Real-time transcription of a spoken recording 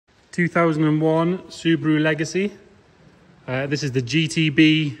2001 Subaru Legacy. This is the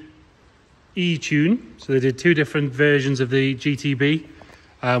GTB E tune. So they did two different versions of the GTB,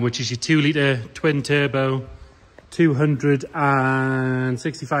 which is your 2-litre twin turbo,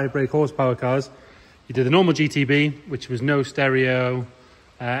 265 brake horsepower cars. You did the normal GTB, which was no stereo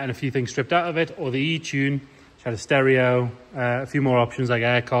and a few things stripped out of it, or the E tune, which had a stereo, a few more options like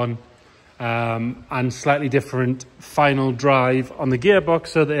aircon, and slightly different final drive on the gearbox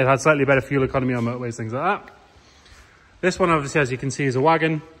so that it had slightly better fuel economy on motorways, things like that. This one, obviously, as you can see, is a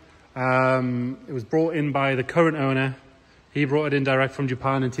wagon. It was brought in by the current owner. He brought it in direct from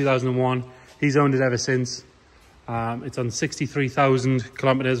Japan in 2001. He's owned it ever since. It's on 63,000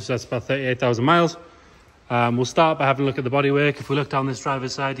 kilometers, so that's about 38,000 miles. We'll start by having a look at the bodywork. If we look down this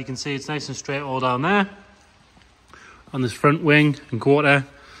driver's side, you can see it's nice and straight all down there. On this front wing and quarter,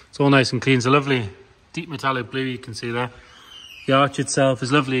 it's all nice and clean. It's a lovely deep metallic blue, you can see there. The arch itself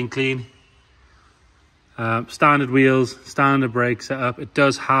is lovely and clean. Standard wheels, standard brake setup. It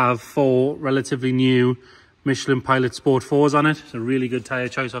does have 4 relatively new Michelin Pilot Sport 4s on it. It's a really good tyre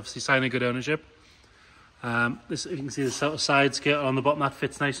choice, obviously sign of good ownership. This, you can see the sort of side skirt on the bottom, that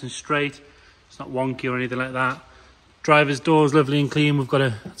fits nice and straight. It's not wonky or anything like that. Driver's door is lovely and clean. We've got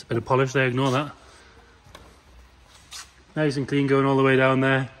it's a bit of polish there, ignore that. Nice and clean going all the way down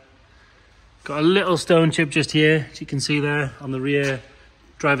there. Got a little stone chip just here, as you can see there on the rear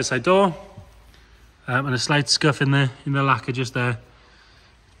driver's side door. And a slight scuff in the lacquer just there.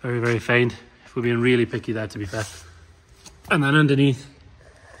 Very, very faint. If we're being really picky there, to be fair. And then underneath,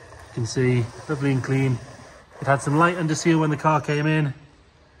 you can see, lovely and clean. It had some light under seal when the car came in.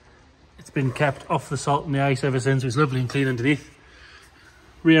 It's been kept off the salt and the ice ever since. It's lovely and clean underneath.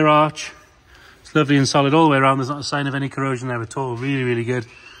 Rear arch, it's lovely and solid all the way around. There's not a sign of any corrosion there at all. Really, really good.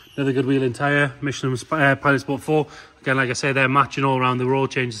 Another good wheel and tyre. Michelin Pilot Sport 4. Again, like I say, they're matching all around. They were all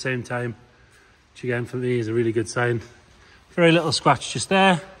changed at the same time, which again for me is a really good sign. Very little scratch just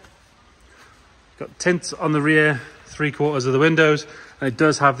there. Got tints on the rear 3/4 of the windows, and it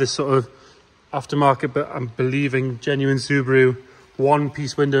does have this sort of aftermarket, but I'm believing genuine Subaru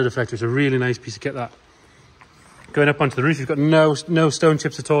one-piece window deflector. It's a really nice piece of kit, that. Going up onto the roof, you've got no stone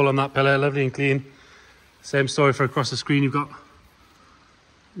chips at all on that pillar, lovely and clean. Same story for across the screen. You've got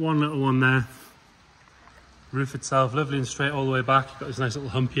one little one there. Roof itself, lovely and straight all the way back. You've got this nice little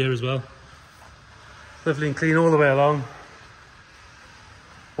hump here as well. Lovely and clean all the way along.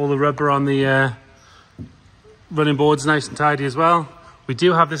 All the rubber on the running board's nice and tidy as well. We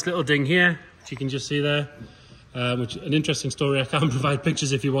do have this little ding here, which you can just see there, which an interesting story. I can provide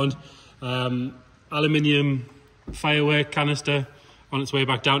pictures if you want. Aluminium firework canister on its way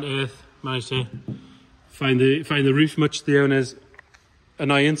back down to earth. Managed to find the roof, much to the owner's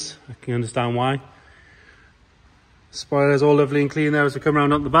annoyance. I can understand why. Spoilers all lovely and clean there as we come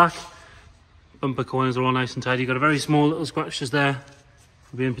around on the back. Bumper corners are all nice and tidy. You've got a very small little scratch just there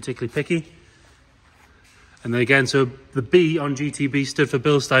for being particularly picky. And then again, so the B on GTB stood for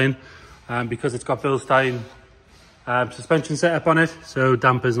Bilstein, because it's got Bilstein suspension setup on it, so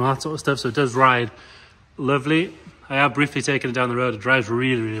dampers and all that sort of stuff, so it does ride lovely. I have briefly taken it down the road. It drives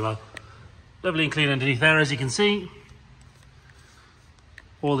really, really well. Lovely and clean underneath there, as you can see.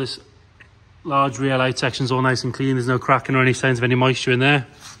 All this large rear light section's all nice and clean. There's no cracking or any signs of any moisture in there.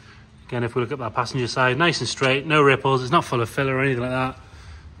 Again, if we look at that passenger side, nice and straight, no ripples. It's not full of filler or anything like that.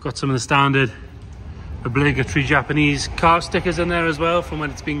 Got some of the standard obligatory Japanese car stickers in there as well from when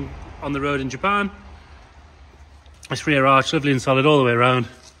it's been on the road in Japan. This rear arch, lovely and solid all the way around.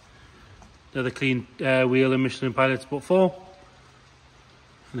 Another clean wheel in Michelin Pilot Sport 4.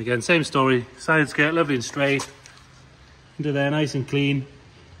 And again, same story. Side skirt, lovely and straight. Into there, nice and clean.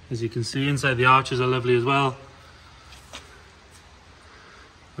 As you can see, inside the arches are lovely as well.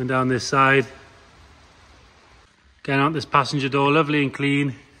 Going down this side. Getting out this passenger door, lovely and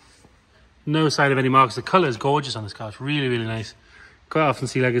clean. No sign of any marks. The colour is gorgeous on this car. It's really, really nice. Quite often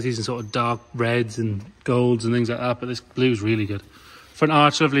see Legacies in sort of dark reds and golds and things like that, but this blue is really good. Front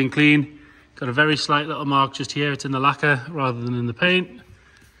arch, lovely and clean. Got a very slight little mark just here. It's in the lacquer rather than in the paint.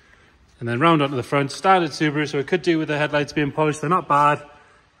 And then round onto the front. Standard Subaru, so it could do with the headlights being polished. They're not bad,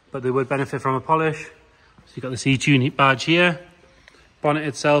 but they would benefit from a polish. So you've got the C-Tune badge here. Bonnet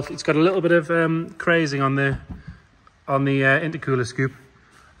itself, it's got a little bit of crazing on the intercooler scoop,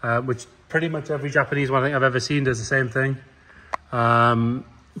 which pretty much every Japanese one I think I've ever seen does the same thing,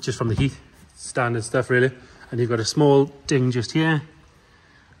 just from the heat. Standard stuff really. And you've got a small ding just here,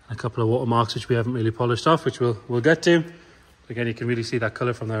 a couple of watermarks which we haven't really polished off, which we'll get to. Again, you can really see that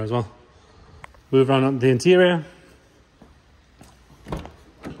colour from there as well. Move around on the interior.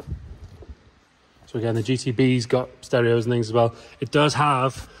 So again, the GTB's got stereos and things as well. It does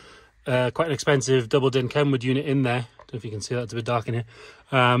have quite an expensive double din Kenwood unit in there. Don't know if you can see that, it's a bit dark in here.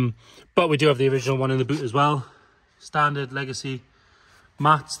 But we do have the original one in the boot as well. Standard Legacy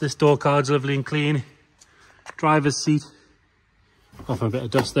mats. This door card's lovely and clean. Driver's seat. Off a bit of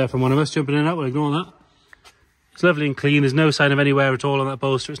dust there from one of us jumping in and out, we'll ignore that. It's lovely and clean. There's no sign of any wear at all on that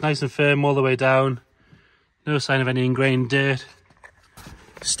bolster. It's nice and firm all the way down. No sign of any ingrained dirt.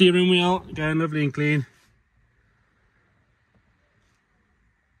 Steering wheel, again, lovely and clean.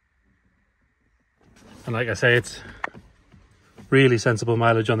 And like I say, it's really sensible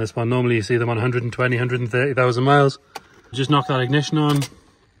mileage on this one. Normally you see them on 120, 130,000 miles. Just knock that ignition on.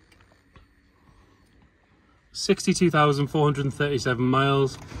 62,437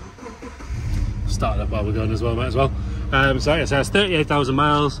 miles. Start it up while we're going as well, might as well. So like I said, it's 38,000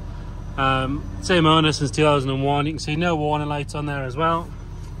 miles. Same owner since 2001. You can see no warning lights on there as well.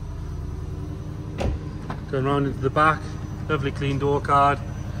 Going around into the back, lovely clean door card.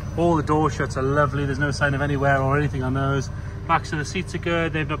 All the door shuts are lovely. There's no sign of any wear or anything on those. Backs of the seats are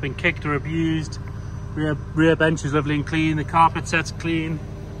good. They've not been kicked or abused. Rear bench is lovely and clean. The carpet set's clean.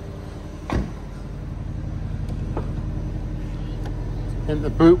 In the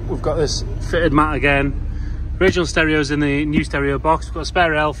boot, we've got this fitted mat again. Original stereos in the new stereo box. We've got a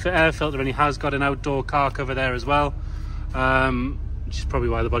spare air filter, and he has got an outdoor car cover there as well. Which is probably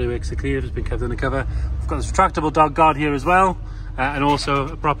why the bodywork's are clean if it's been kept undercover. We've got this retractable dog guard here as well, and also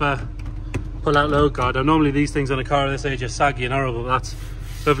a proper pull-out load guard. Now, normally these things on a car of this age are saggy and horrible, but that's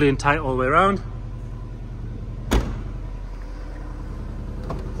lovely and tight all the way around.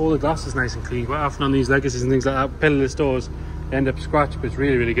 All the glass is nice and clean. Quite often on these Legacies and things like that, pillarless doors, they end up scratched, but it's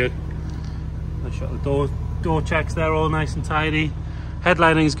really, really good. Let's shut the door checks there, all nice and tidy.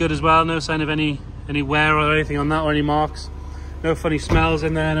 Headlining is good as well. No sign of any wear or anything on that, or any marks. No funny smells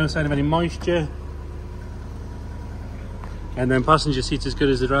in there. No sign of any moisture. And then passenger seats as good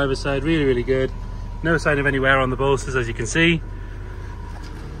as the driver's side. Really, really good. No sign of any wear on the bolsters, as you can see.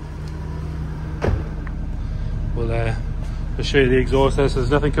 We'll show you the exhaust there. So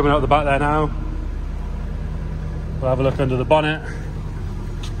there's nothing coming out the back there now. We'll have a look under the bonnet.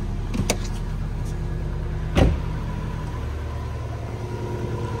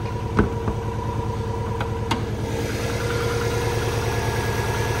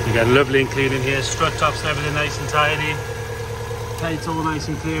 Again, lovely and clean in here. Strut tops and everything nice and tidy. Plates all nice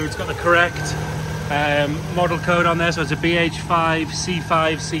and clear. It's got the correct model code on there, so it's a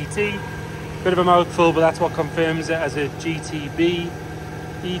BH5C5CT. Bit of a mouthful, but that's what confirms it as a GTB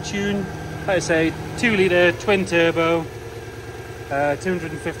E tune. Like I say, 2 litre twin turbo,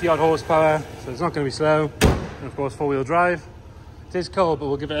 250 odd horsepower, so it's not going to be slow. And of course, 4-wheel drive. It is cold, but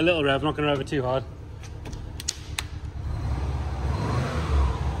we'll give it a little rev. Not going to rev it too hard.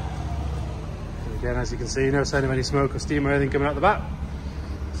 Again, as you can see, no sign of any smoke or steam or anything coming out the back.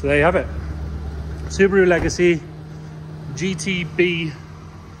 So there you have it. Subaru Legacy GTB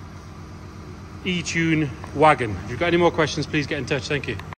E-Tune wagon. If you've got any more questions, please get in touch. Thank you.